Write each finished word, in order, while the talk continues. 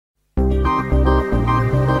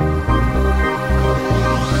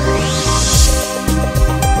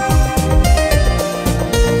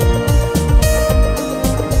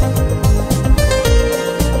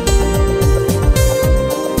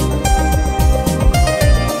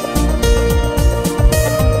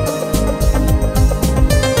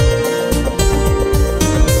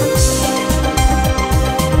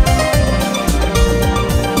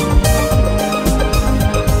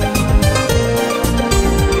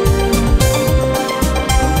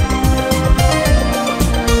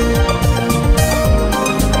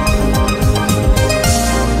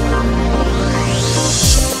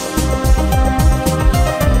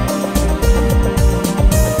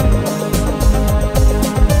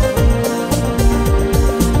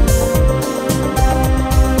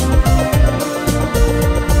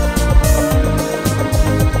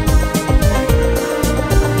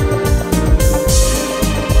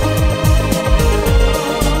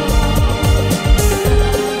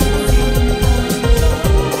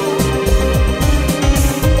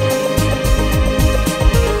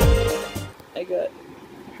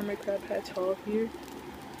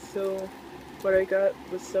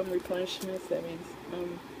with some replenishments. That means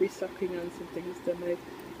restocking on some things that my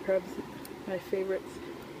crabs, my favorites.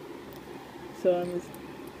 So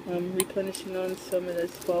I'm replenishing on some of the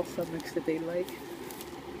small stomachs that they like.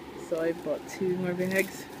 So I bought 2 more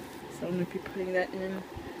bags. So I'm gonna be putting that in,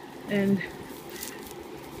 and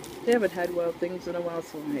they haven't had wild things in a while,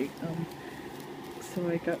 so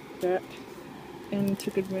I got that and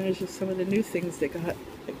took advantage of some of the new things they got,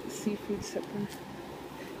 like the seafood supper.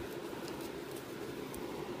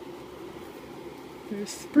 There's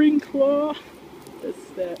spring claw. That's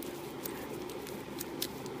that.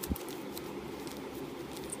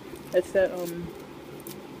 That's that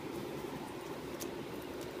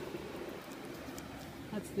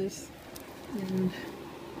That's this. And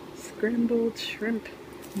scrambled shrimp.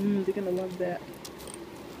 They're gonna love that.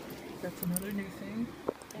 That's another new thing.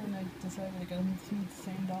 And I decided to get them to the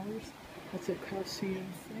same dollars. That's a calcium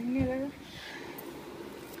thing there.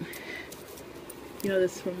 You know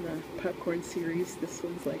this from the popcorn series. This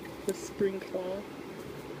one's like the spring claw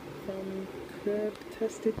from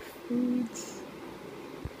Crab-tastic Foods.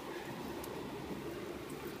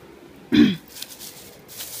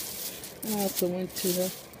 I also went to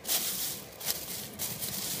the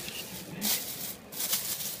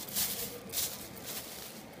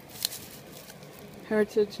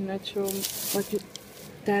Heritage Natural Market,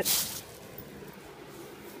 that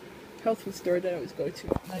health food store that I always go to.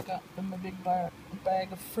 And I got them a big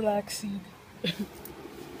bag of flaxseed.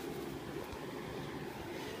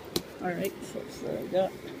 Alright, so that's what I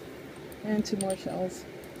got. And 2 more shells.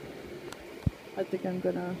 I think I'm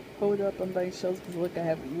gonna hold up on buying shells because look, I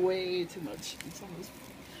have way too much. It's almost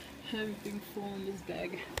everything full in this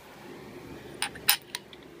bag.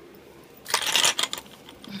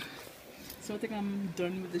 So I think I'm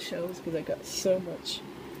done with the shells because I got so much.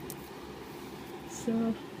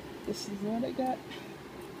 So this is what I got.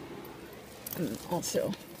 And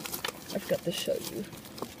also, I forgot to show you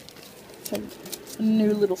a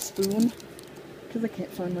new little spoon because I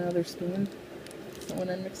can't find my other spoon. So when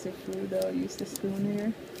I mix the food, I'll use the spoon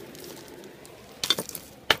here.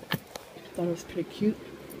 Thought it was pretty cute.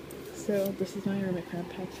 So this is my hermit crab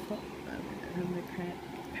patch. Hermit crab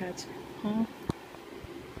patch. Huh?